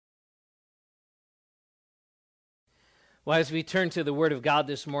Well, as we turn to the Word of God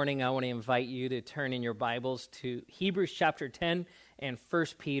this morning, I want to invite you to turn in your Bibles to Hebrews chapter 10 and 1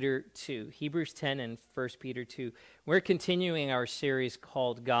 Peter 2. Hebrews 10 and 1 Peter 2. We're continuing our series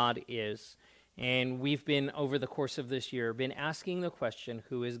called God Is. And we've been, over the course of this year, been asking the question,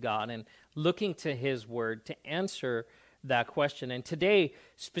 who is God? And looking to His Word to answer that question. And today,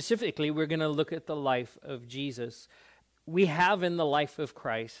 specifically, we're going to look at the life of Jesus. We have in the life of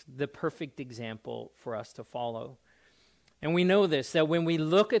Christ the perfect example for us to follow. And we know this, that when we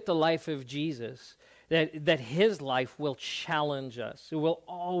look at the life of Jesus, that his life will challenge us. It will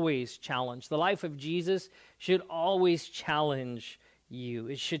always challenge. The life of Jesus should always challenge you.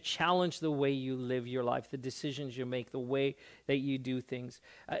 It should challenge the way you live your life, the decisions you make, the way that you do things.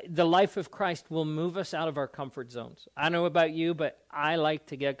 The life of Christ will move us out of our comfort zones. I don't know about you, but I like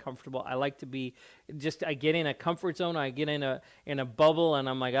to get comfortable. I like to be I get in a comfort zone. I get in a bubble, and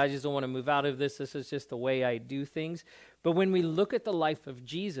I'm like, I just don't want to move out of this. This is just the way I do things. But when we look at the life of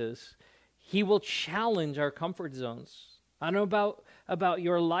Jesus, he will challenge our comfort zones. I don't know about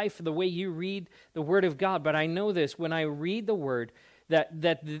your life, the way you read the Word of God, but I know this, when I read the Word,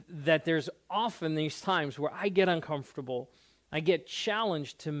 that there's often these times where I get uncomfortable. I get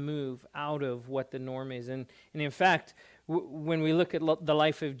challenged to move out of what the norm is. And in fact, when we look at the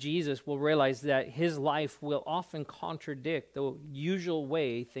life of Jesus, we'll realize that his life will often contradict the usual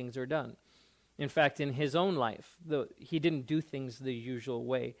way things are done. In fact, in his own life, he didn't do things the usual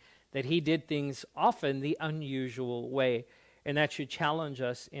way, that he did things often the unusual way, and that should challenge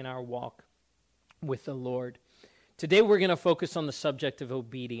us in our walk with the Lord. Today we're going to focus on the subject of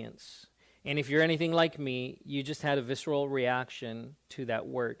obedience. And if you're anything like me, you just had a visceral reaction to that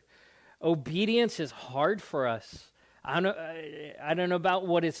word. Obedience is hard for us. I don't know about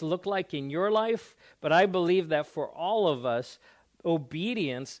what it's looked like in your life, but I believe that for all of us,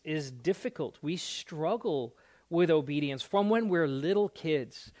 obedience is difficult. We struggle with obedience from when we're little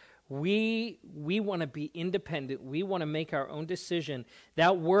kids. We want to be independent. We want to make our own decision.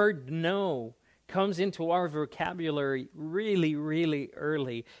 That word no comes into our vocabulary really, really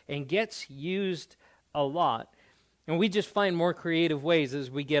early and gets used a lot. And we just find more creative ways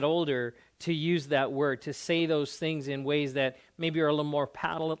as we get older to use that word, to say those things in ways that maybe are a little more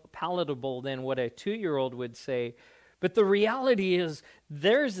palatable than what a 2-year-old would say. But the reality is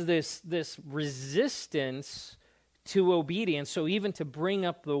there's this resistance to obedience. So even to bring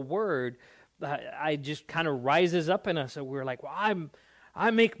up the word, I just kind of rises up in us. And we're like, well, I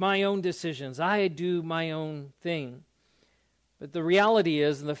make my own decisions. I do my own thing. But the reality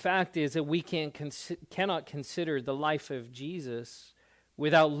is, and the fact is, that we cannot consider the life of Jesus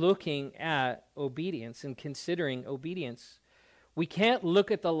without looking at obedience and considering obedience. We can't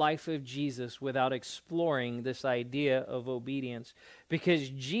look at the life of Jesus without exploring this idea of obedience, because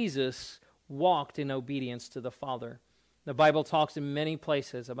Jesus walked in obedience to the Father. The Bible talks in many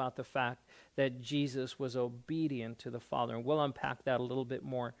places about the fact that Jesus was obedient to the Father, and we'll unpack that a little bit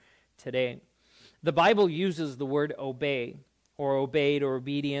more today. The Bible uses the word obey, or obeyed, or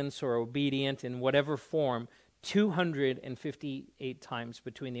obedience, or obedient in whatever form 258 times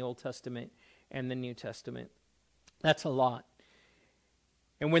between the Old Testament and the New Testament. That's a lot.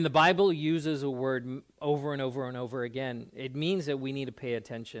 And when the Bible uses a word over and over and over again, it means that we need to pay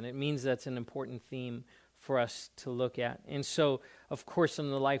attention. It means that's an important theme for us to look at. And so, of course,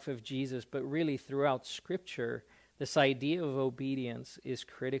 in the life of Jesus, but really throughout Scripture, this idea of obedience is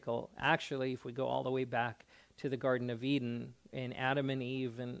critical. Actually, if we go all the way back to the Garden of Eden and Adam and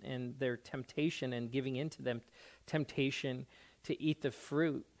Eve and their temptation and giving into them temptation to eat the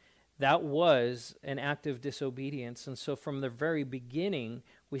fruit, that was an act of disobedience. And so from the very beginning,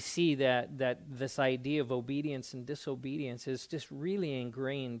 we see that this idea of obedience and disobedience is just really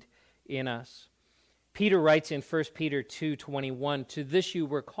ingrained in us. Peter writes in 1 Peter 2:21, "To this you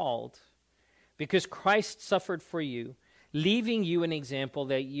were called, because Christ suffered for you, leaving you an example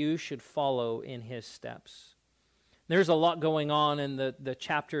that you should follow in his steps." There's a lot going on in the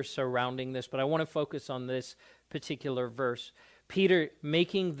chapters surrounding this, but I want to focus on this particular verse. Peter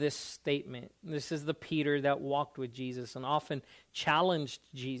making this statement. This is the Peter that walked with Jesus and often challenged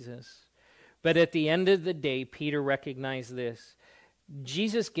Jesus. But at the end of the day, Peter recognized this.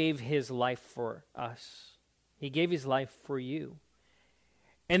 Jesus gave his life for us. He gave his life for you.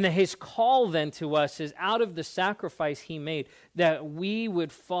 And his call then to us is out of the sacrifice he made, that we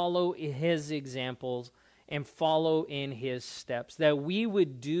would follow his examples and follow in his steps, that we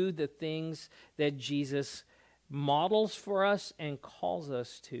would do the things that Jesus models for us and calls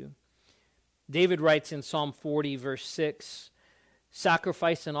us to. David writes in Psalm 40, verse 6,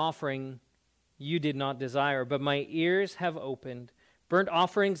 "Sacrifice and offering you did not desire, but my ears have opened. Burnt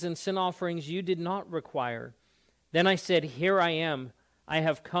offerings and sin offerings you did not require. Then I said, here I am. I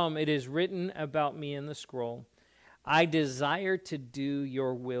have come. It is written about me in the scroll. I desire to do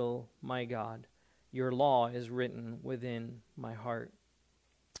your will, my God. Your law is written within my heart.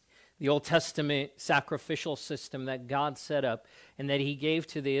 The Old Testament sacrificial system that God set up and that he gave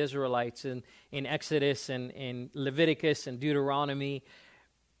to the Israelites in Exodus and in Leviticus and Deuteronomy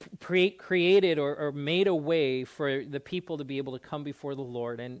created or made a way for the people to be able to come before the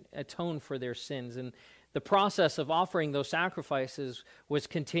Lord and atone for their sins. And the process of offering those sacrifices was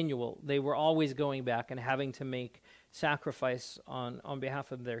continual. They were always going back and having to make sacrifice on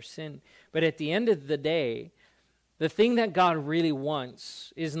behalf of their sin. But at the end of the day, the thing that God really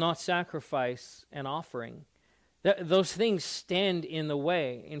wants is not sacrifice and offering. Those things stand in the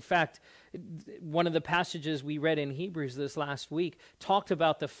way. In fact, one of the passages we read in Hebrews this last week talked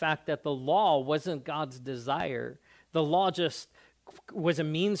about the fact that the law wasn't God's desire. The law just was a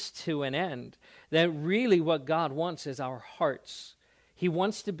means to an end. That really what God wants is our hearts. He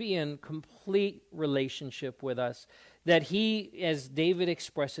wants to be in complete relationship with us. That he, as David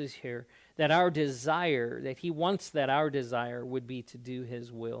expresses here, that our desire, that he wants that our desire would be to do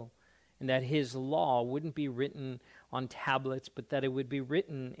his will. And that his law wouldn't be written on tablets, but that it would be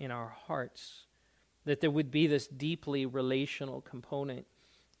written in our hearts. That there would be this deeply relational component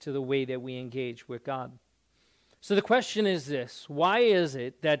to the way that we engage with God. So the question is this: why is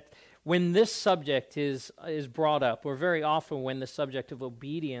it that when this subject is brought up, or very often when the subject of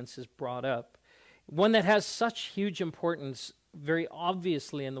obedience is brought up, one that has such huge importance very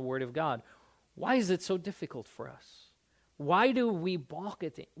obviously in the Word of God, why is it so difficult for us? Why do we balk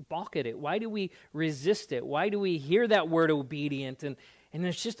at it? Why do we resist it? Why do we hear that word obedient and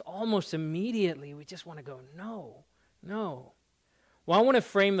it's just almost immediately we just want to go, no. Well, I want to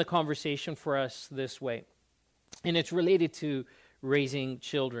frame the conversation for us this way, and it's related to raising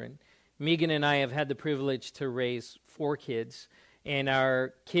children. Megan and I have had the privilege to raise 4 kids, and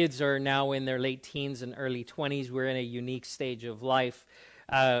our kids are now in their late teens and early 20s. We're in a unique stage of life.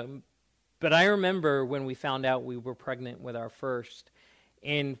 But I remember when we found out we were pregnant with our first,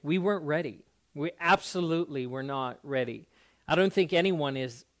 and we weren't ready. We absolutely were not ready. I don't think anyone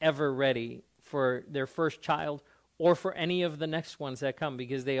is ever ready for their first child or for any of the next ones that come,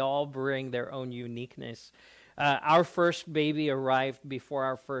 because they all bring their own uniqueness. Our first baby arrived before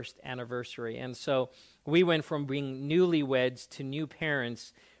our first anniversary, and so we went from being newlyweds to new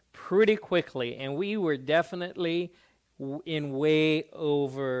parents pretty quickly, and we were definitely in way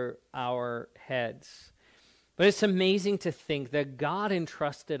over our heads. But it's amazing to think that God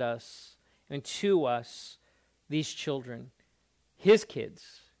entrusted us and to us these children, his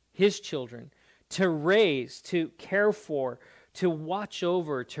kids, his children, to raise, to care for, to watch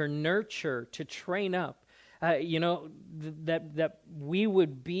over, to nurture, to train up. That we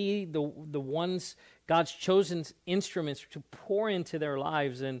would be the ones, God's chosen instruments to pour into their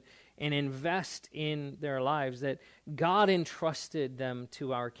lives and invest in their lives, that God entrusted them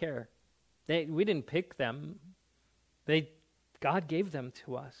to our care. We didn't pick them. God gave them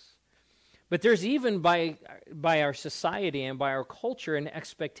to us. But there's even by our society and by our culture an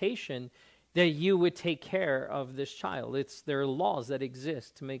expectation that you would take care of this child. There are laws that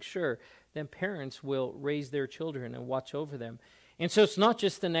exist to make sure that parents will raise their children and watch over them. And so it's not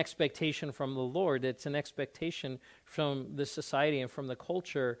just an expectation from the Lord, it's an expectation from the society and from the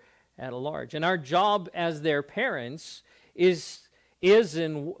culture at large. And our job as their parents is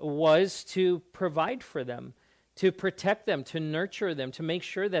and was to provide for them, to protect them, to nurture them, to make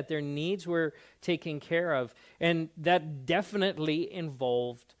sure that their needs were taken care of. And that definitely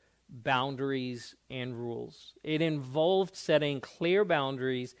involved boundaries and rules. It involved setting clear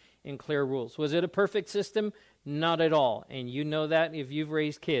boundaries and clear rules. Was it a perfect system? Not at all. And you know that if you've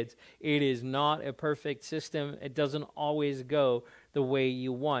raised kids. It is not a perfect system. It doesn't always go the way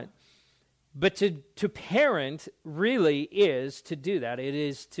you want. But to parent really is to do that. It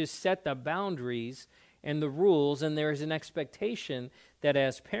is to set the boundaries and the rules, and there is an expectation that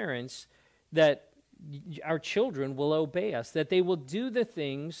as parents that our children will obey us, that they will do the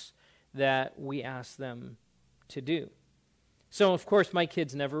things that we ask them to do. So, of course, my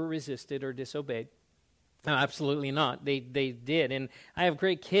kids never resisted or disobeyed. No, absolutely not. They did. And I have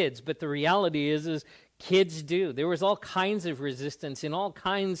great kids, but the reality is kids do. There was all kinds of resistance in all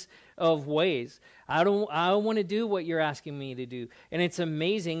kinds of ways. I don't want to do what you're asking me to do. And it's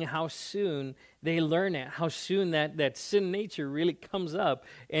amazing how soon they learn it, how soon that sin nature really comes up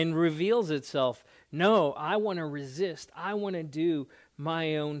and reveals itself. No, I want to resist. I want to do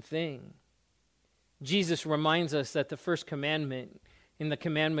my own thing. Jesus reminds us that the first commandment in the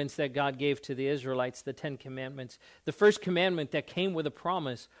commandments that God gave to the Israelites, the 10 commandments, the first commandment that came with a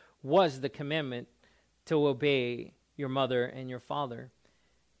promise was the commandment to obey your mother and your father.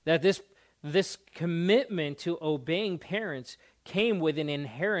 That this commitment to obeying parents came with an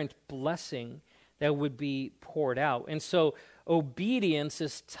inherent blessing that would be poured out. And so obedience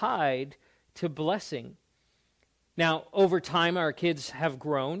is tied to blessing. Now, over time, our kids have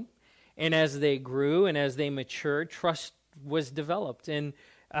grown, and as they grew and as they matured, trust was developed, and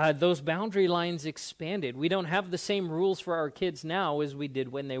those boundary lines expanded. We don't have the same rules for our kids now as we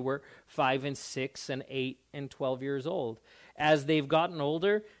did when they were 5 and 6 and 8 and 12 years old. As they've gotten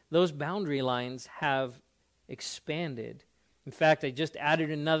older, those boundary lines have expanded. In fact, I just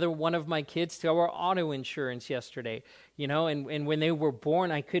added another one of my kids to our auto insurance yesterday. And when they were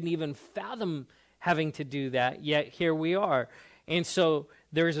born, I couldn't even fathom having to do that, yet here we are. And so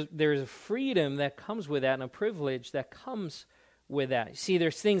there's a freedom that comes with that and a privilege that comes with that. See,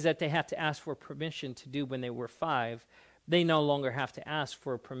 there's things that they have to ask for permission to do when they were 5. They no longer have to ask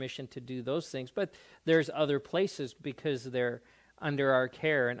for permission to do those things, but there's other places because they're under our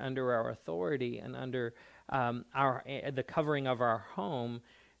care and under our authority and under the covering of our home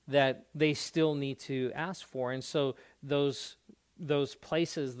that they still need to ask for. And so those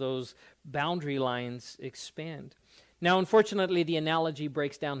places, those boundary lines expand. Now, unfortunately, the analogy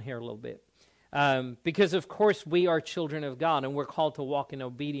breaks down here a little bit. Because, of course, we are children of God, and we're called to walk in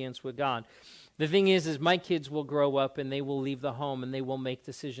obedience with God. The thing is my kids will grow up, and they will leave the home, and they will make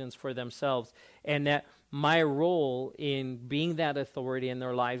decisions for themselves. And that my role in being that authority in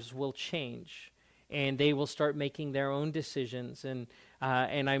their lives will change. And they will start making their own decisions. And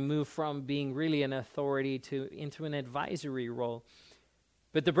I move from being really an authority into an advisory role.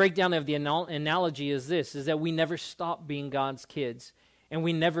 But the breakdown of the analogy is this, is that we never stop being God's kids. And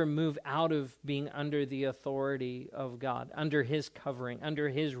we never move out of being under the authority of God, under his covering, under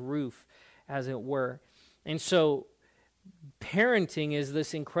his roof, as it were. And so parenting is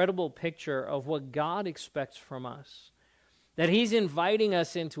this incredible picture of what God expects from us. That he's inviting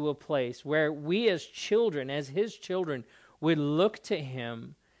us into a place where we as children, as his children, would look to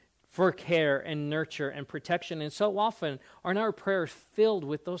him for care and nurture and protection. And so often aren't our prayers filled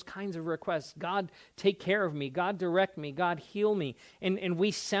with those kinds of requests? God, take care of me. God, direct me. God, heal me. And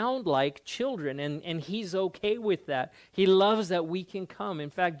we sound like children, and he's okay with that. He loves that we can come. In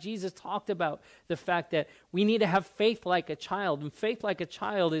fact, Jesus talked about the fact that we need to have faith like a child. And faith like a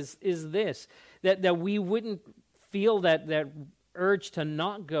child is this, that we wouldn't feel that urge to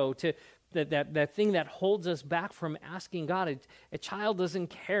not go, to that thing that holds us back from asking God. A child doesn't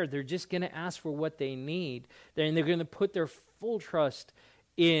care. They're just going to ask for what they need. And they're going to put their full trust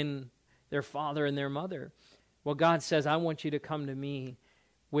in their father and their mother. Well, God says, I want you to come to me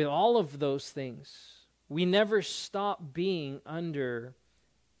with all of those things. We never stop being under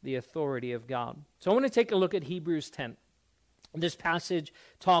the authority of God. So I want to take a look at Hebrews 10. This passage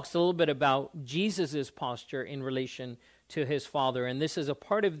talks a little bit about Jesus' posture in relation to his Father, and this is a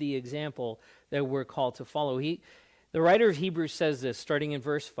part of the example that we're called to follow. The writer of Hebrews says this, starting in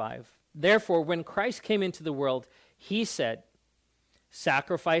verse 5. Therefore, when Christ came into the world, he said,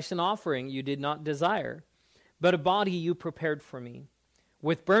 sacrifice and offering you did not desire, but a body you prepared for me.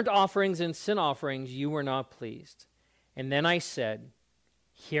 With burnt offerings and sin offerings you were not pleased. And then I said,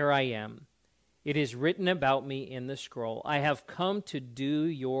 here I am. It is written about me in the scroll. I have come to do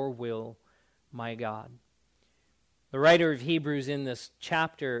your will, my God. The writer of Hebrews in this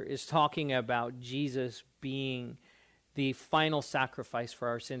chapter is talking about Jesus being the final sacrifice for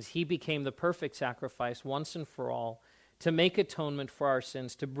our sins. He became the perfect sacrifice once and for all to make atonement for our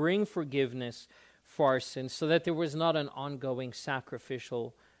sins, to bring forgiveness for our sins, so that there was not an ongoing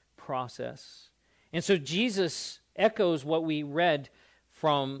sacrificial process. And so Jesus echoes what we read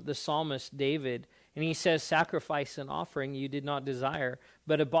from the psalmist David, and he says, sacrifice and offering you did not desire,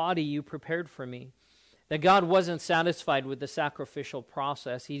 but a body you prepared for me. That God wasn't satisfied with the sacrificial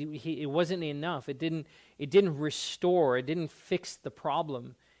process. It wasn't enough. It didn't restore. It didn't fix the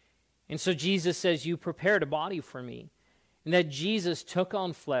problem. And so Jesus says, you prepared a body for me. And that Jesus took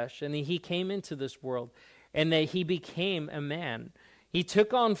on flesh, and that he came into this world, and that he became a man. He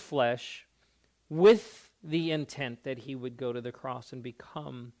took on flesh with the intent that he would go to the cross and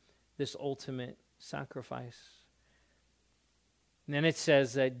become this ultimate sacrifice. And then it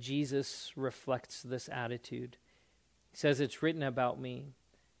says that Jesus reflects this attitude. He says, it's written about me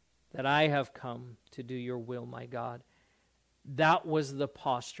that I have come to do your will, my God. That was the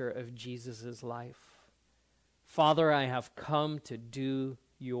posture of Jesus' life. Father, I have come to do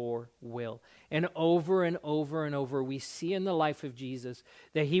your will. And over and over, we see in the life of Jesus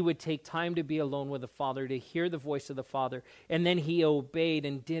that he would take time to be alone with the Father, to hear the voice of the Father, and then he obeyed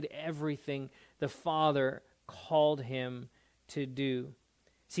and did everything the Father called him to do.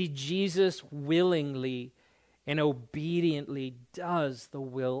 See, Jesus willingly and obediently does the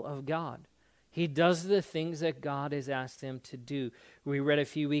will of God. He does the things that God has asked him to do. We read a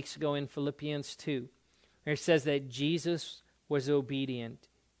few weeks ago in Philippians 2, where it says that Jesus was obedient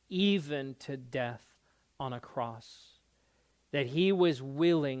even to death on a cross, that he was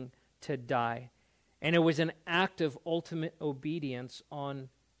willing to die. And it was an act of ultimate obedience on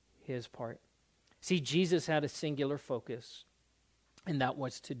his part. See, Jesus had a singular focus, and that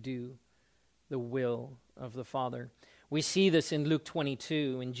was to do the will of the Father. We see this in Luke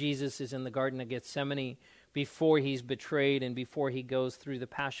 22, when Jesus is in the Garden of Gethsemane before he's betrayed and before he goes through the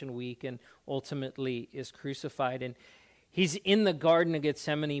Passion Week and ultimately is crucified. And he's in the Garden of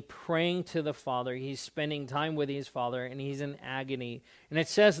Gethsemane praying to the Father. He's spending time with his Father, and he's in agony. And it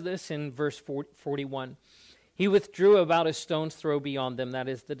says this in verse 41. He withdrew about a stone's throw beyond them, that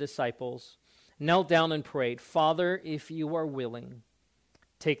is the disciples, knelt down and prayed, Father, if you are willing,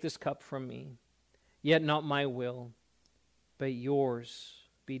 take this cup from me, yet not my will, but yours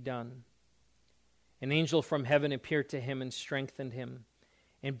be done. An angel from heaven appeared to him and strengthened him.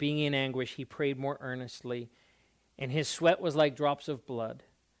 And being in anguish, he prayed more earnestly, and his sweat was like drops of blood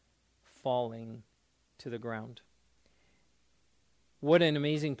falling to the ground. What an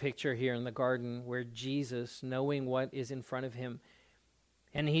amazing picture here in the garden, where Jesus, knowing what is in front of him,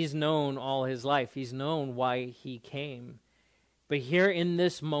 and he's known all his life, he's known why he came. But here in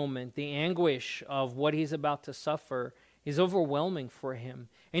this moment, the anguish of what he's about to suffer is overwhelming for him.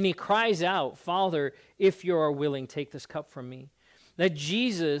 And he cries out, Father, if you are willing, take this cup from me. That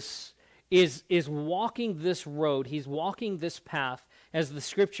Jesus is walking this road, he's walking this path, as the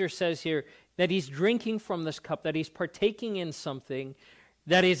scripture says here, that he's drinking from this cup, that he's partaking in something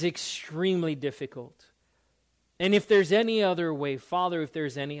that is extremely difficult. And if there's any other way, Father, if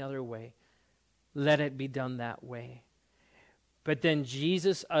there's any other way, let it be done that way. But then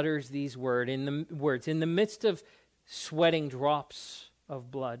Jesus utters these words in the midst of sweating drops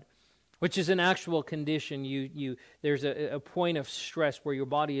of blood, which is an actual condition. There's a point of stress where your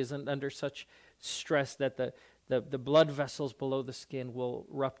body isn't under such stress that the blood vessels below the skin will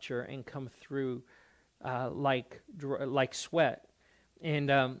rupture and come through like sweat.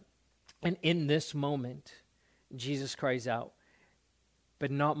 And in this moment, Jesus cries out,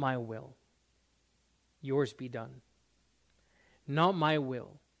 but not my will, yours be done. Not my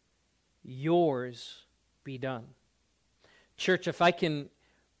will, yours be done. Church, if I can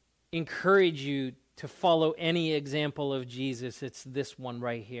encourage you to follow any example of Jesus, it's this one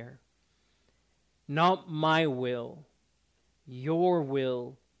right here. Not my will, your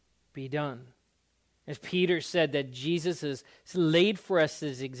will be done. As Peter said, that Jesus has laid for us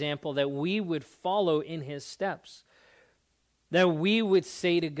this example that we would follow in his steps. That we would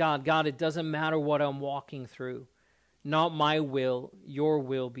say to God, God, it doesn't matter what I'm walking through. Not my will, your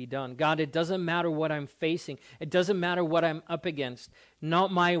will be done. God, it doesn't matter what I'm facing. It doesn't matter what I'm up against.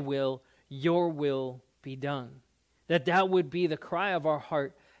 Not my will, your will be done. That would be the cry of our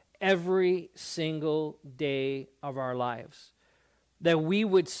heart every single day of our lives. That we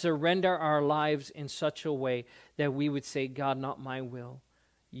would surrender our lives in such a way that we would say, God, not my will,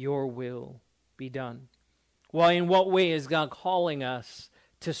 your will be done. Well, in what way is God calling us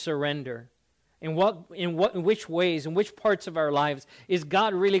to surrender? In which ways, in which parts of our lives is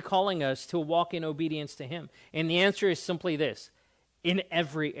God really calling us to walk in obedience to him? And the answer is simply this: in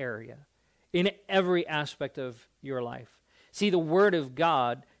every area, in every aspect of your life. See, the Word of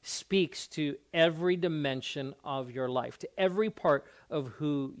God speaks to every dimension of your life, to every part of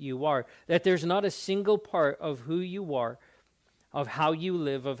who you are. That there's not a single part of who you are, of how you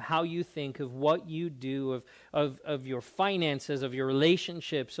live, of how you think, of what you do, of your finances, of your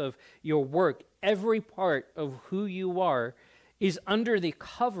relationships, of your work. Every part of who you are is under the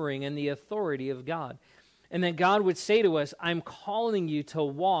covering and the authority of God. And that God would say to us, I'm calling you to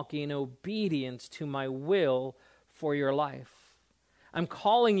walk in obedience to my will for your life. I'm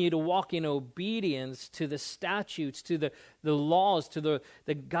calling you to walk in obedience to the statutes, to the laws, to the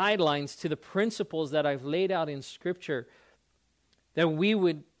guidelines, to the principles that I've laid out in Scripture. That we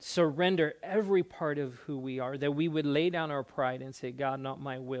would surrender every part of who we are, that we would lay down our pride and say, God, not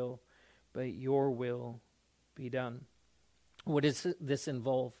my will, but your will be done. What does this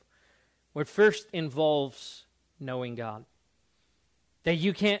involve? Well, it first involves knowing God. That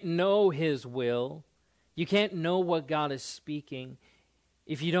you can't know his will, you can't know what God is speaking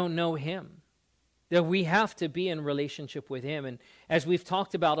if you don't know him. That we have to be in relationship with him. And as we've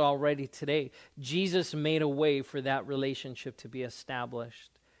talked about already today, Jesus made a way for that relationship to be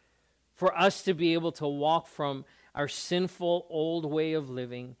established. For us to be able to walk from our sinful old way of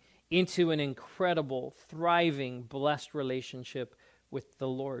living into an incredible, thriving, blessed relationship with the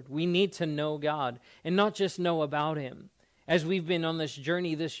Lord. We need to know God and not just know about him. As we've been on this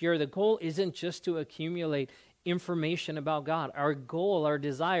journey this year, the goal isn't just to accumulate information about God. Our goal, our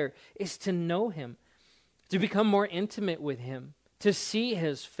desire is to know him, to become more intimate with him, to see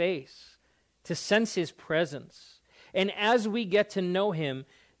his face, to sense his presence. And as we get to know him,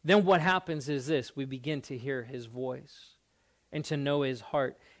 then what happens is this: we begin to hear his voice and to know his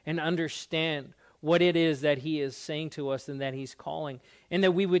heart and understand what it is that he is saying to us and that he's calling. And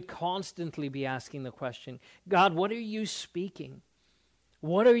that we would constantly be asking the question, God, what are you speaking?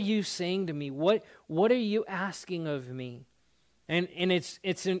 What are you saying to me? What are you asking of me? And it's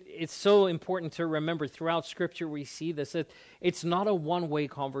so important to remember throughout Scripture we see this, that it's not a one-way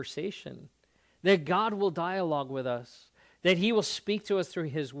conversation. That God will dialogue with us. That he will speak to us through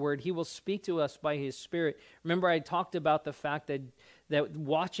his word. He will speak to us by his Spirit. Remember, I talked about the fact that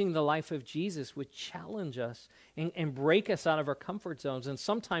watching the life of Jesus would challenge us and break us out of our comfort zones. And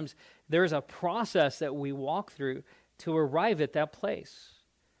sometimes there's a process that we walk through to arrive at that place.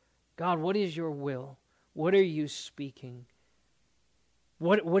 God, what is your will? What are you speaking?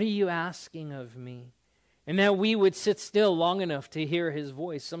 What are you asking of me? And that we would sit still long enough to hear his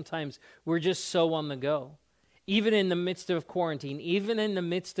voice. Sometimes we're just so on the go. Even in the midst of quarantine, even in the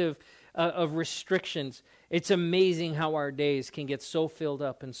midst of restrictions, it's amazing how our days can get so filled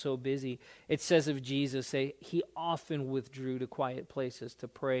up and so busy. It says of Jesus, he often withdrew to quiet places to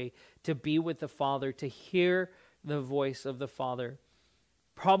pray, to be with the Father, to hear the voice of the Father,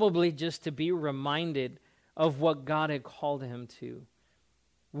 probably just to be reminded of what God had called him to.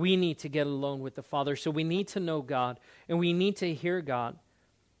 We need to get alone with the Father, so we need to know God, and we need to hear God,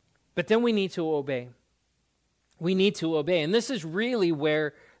 but then we need to obey. We need to obey. And this is really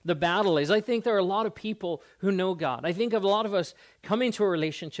where the battle is. I think there are a lot of people who know God. I think of a lot of us coming to a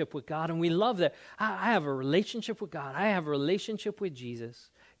relationship with God, and we love that. I have a relationship with God. I have a relationship with Jesus.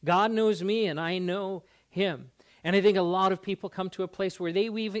 God knows me, and I know him. And I think a lot of people come to a place where they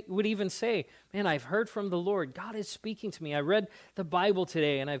would even say, man, I've heard from the Lord. God is speaking to me. I read the Bible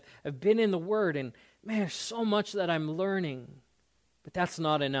today, and I've been in the Word, and man, there's so much that I'm learning. But that's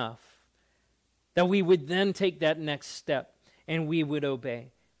not enough. That we would then take that next step and we would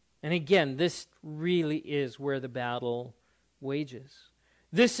obey. And again, this really is where the battle wages.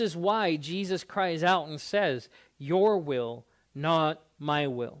 This is why Jesus cries out and says, your will, not my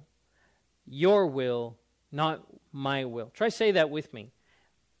will. Your will, not my will. Try say that with me.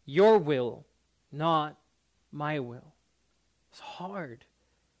 Your will, not my will. It's hard.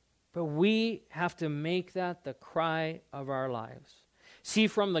 But we have to make that the cry of our lives. See,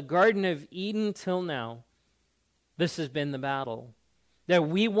 from the Garden of Eden till now, this has been the battle. That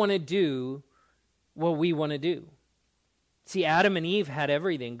we want to do what we want to do. See, Adam and Eve had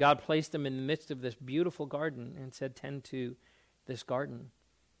everything. God placed them in the midst of this beautiful garden and said, tend to this garden.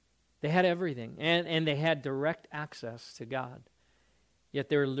 They had everything, and they had direct access to God. Yet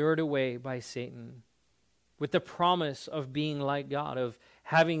they're lured away by Satan with the promise of being like God, of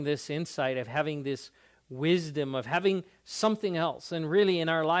having this insight, of having this wisdom, of having something else. And really in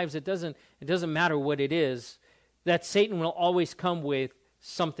our lives, it doesn't matter what it is, that Satan will always come with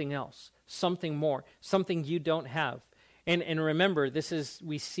something else, something more, something you don't have. And remember,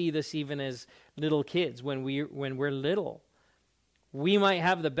 we see this even as little kids. When we're little, we might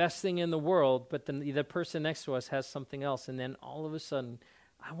have the best thing in the world, but the person next to us has something else, and then all of a sudden,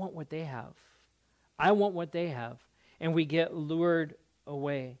 I want what they have. I want what they have. And we get lured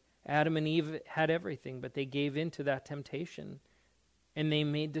away. Adam and Eve had everything, but they gave in to that temptation. And they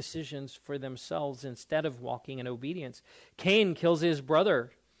made decisions for themselves instead of walking in obedience. Cain kills his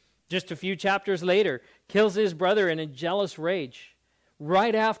brother. Just a few chapters later, kills his brother in a jealous rage.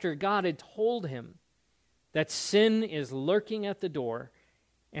 Right after God had told him that sin is lurking at the door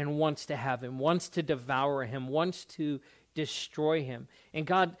and wants to have him, wants to devour him, wants to destroy him. And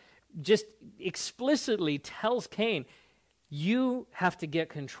God just explicitly tells Cain, you have to get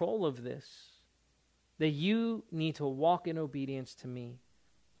control of this. That you need to walk in obedience to me.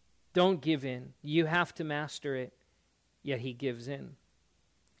 Don't give in. You have to master it. Yet he gives in.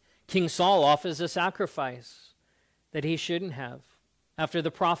 King Saul offers a sacrifice that he shouldn't have. After the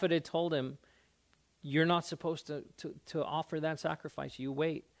prophet had told him, you're not supposed to offer that sacrifice. You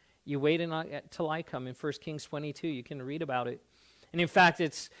wait. You wait until I come. In 1 Kings 22, you can read about it. And in fact,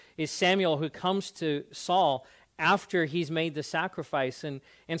 it's Samuel who comes to Saul after he's made the sacrifice. And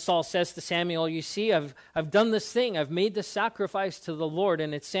Saul says to Samuel, you see, I've done this thing. I've made the sacrifice to the Lord.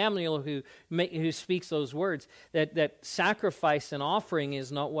 And it's Samuel who speaks those words, that sacrifice and offering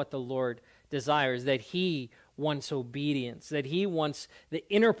is not what the Lord desires, that he wants obedience, that he wants the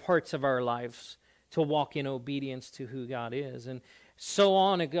inner parts of our lives to walk in obedience to who God is. And So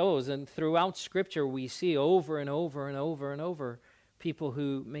on it goes. And throughout Scripture, we see over and over and over and over people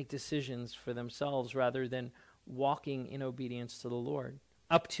who make decisions for themselves rather than walking in obedience to the Lord,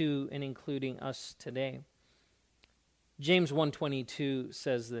 up to and including us today. James 1:22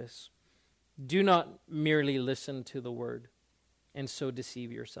 says this, "Do not merely listen to the word and so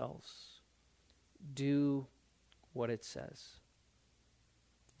deceive yourselves. Do what it says."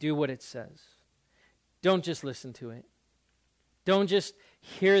 Do what it says. Don't just listen to it. Don't just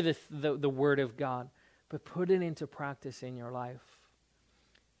hear the word of God, but put it into practice in your life.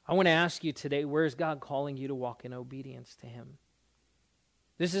 I want to ask you today, where is God calling you to walk in obedience to Him?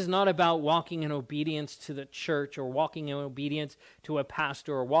 This is not about walking in obedience to the church or walking in obedience to a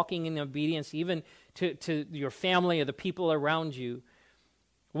pastor or walking in obedience even to your family or the people around you.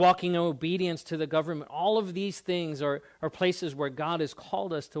 Walking in obedience to the government. All of these things are places where God has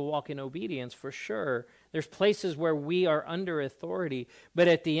called us to walk in obedience for sure. There's places where we are under authority. But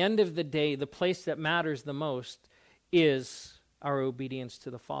at the end of the day, the place that matters the most is our obedience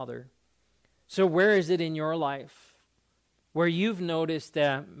to the Father. So where is it in your life where you've noticed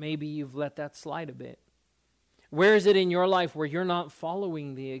that maybe you've let that slide a bit? Where is it in your life where you're not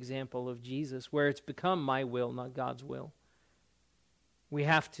following the example of Jesus, where it's become my will, not God's will? We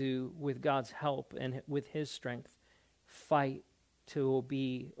have to, with God's help and with His strength, fight to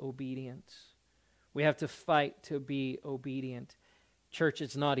be obedient. We have to fight to be obedient. Church,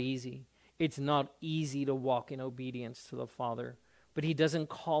 it's not easy. It's not easy to walk in obedience to the Father, but He doesn't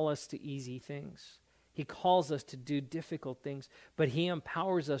call us to easy things. He calls us to do difficult things, but He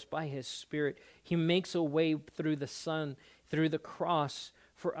empowers us by His Spirit. He makes a way through the Son, through the cross,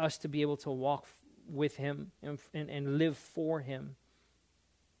 for us to be able to walk with Him and live for Him.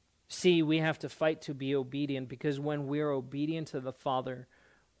 See, we have to fight to be obedient, because when we're obedient to the Father,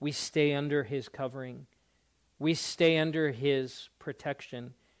 we stay under His covering. We stay under His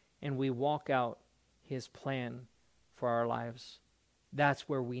protection, and we walk out His plan for our lives. That's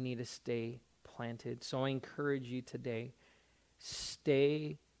where we need to stay planted. So I encourage you today,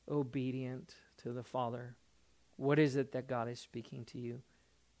 stay obedient to the Father. What is it that God is speaking to you?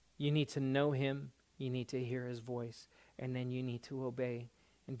 You need to know Him, you need to hear His voice, and then you need to obey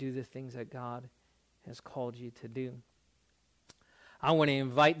and do the things that God has called you to do. I want to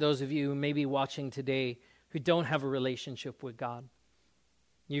invite those of you who may be watching today who don't have a relationship with God.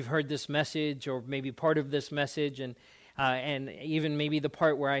 You've heard this message or maybe part of this message and even maybe the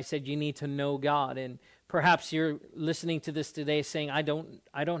part where I said you need to know God, and perhaps you're listening to this today saying, I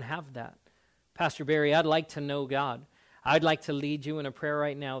don't have that. Pastor Barry, I'd like to know God. I'd like to lead you in a prayer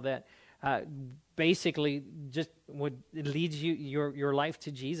right now that basically just would lead your life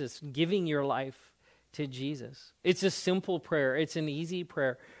to Jesus, giving your life to Jesus. It's a simple prayer. It's an easy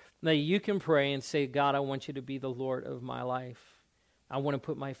prayer that you can pray and say, God, I want you to be the Lord of my life. I want to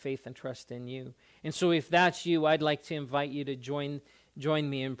put my faith and trust in you. And so if that's you, I'd like to invite you to join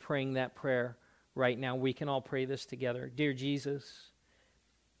me in praying that prayer right now. We can all pray this together. Dear Jesus,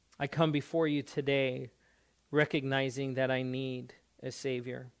 I come before you today recognizing that I need a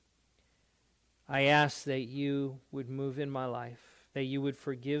Savior. I ask that you would move in my life, that you would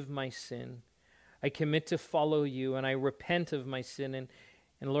forgive my sin. I commit to follow you, and I repent of my sin. And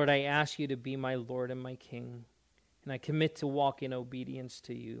Lord, I ask you to be my Lord and my King. And I commit to walk in obedience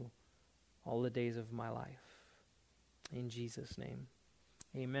to you all the days of my life. In Jesus' name,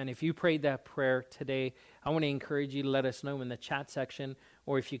 amen. If you prayed that prayer today, I want to encourage you to let us know in the chat section,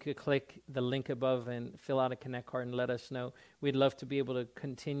 or if you could click the link above and fill out a Connect card and let us know. We'd love to be able to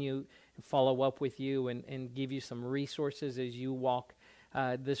continue and follow up with you and give you some resources as you walk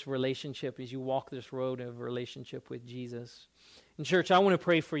this relationship, as you walk this road of relationship with Jesus. And church, I want to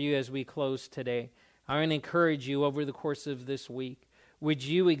pray for you as we close today. I want to encourage you over the course of this week. Would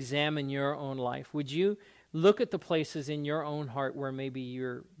you examine your own life? Would you look at the places in your own heart where maybe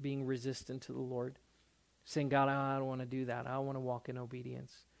you're being resistant to the Lord? Saying, God, I don't want to do that. I want to walk in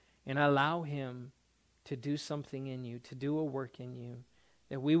obedience. And allow Him to do something in you, to do a work in you,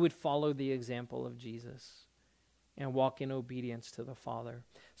 that we would follow the example of Jesus and walk in obedience to the Father.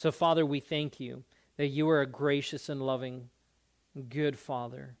 So, Father, we thank you that you are a gracious and loving, good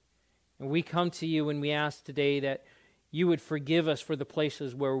Father. And we come to you and we ask today that you would forgive us for the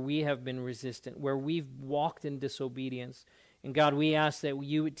places where we have been resistant, where we've walked in disobedience. And God, we ask that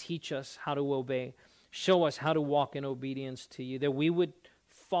you would teach us how to obey. Show us how to walk in obedience to you, that we would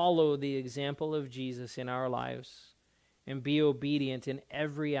follow the example of Jesus in our lives and be obedient in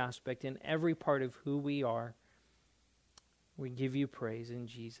every aspect, in every part of who we are. We give you praise in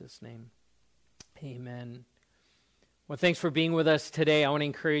Jesus' name. Amen. Well, thanks for being with us today. I want to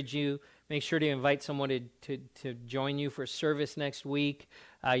encourage you, make sure to invite someone to join you for service next week.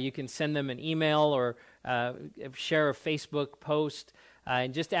 You can send them an email or share a Facebook post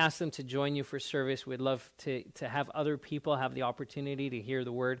and just ask them to join you for service. We'd love to have other people have the opportunity to hear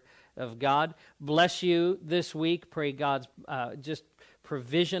the word of God. Bless you this week. Pray God's just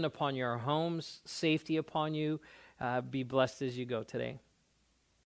provision upon your homes, safety upon you. Be blessed as you go today.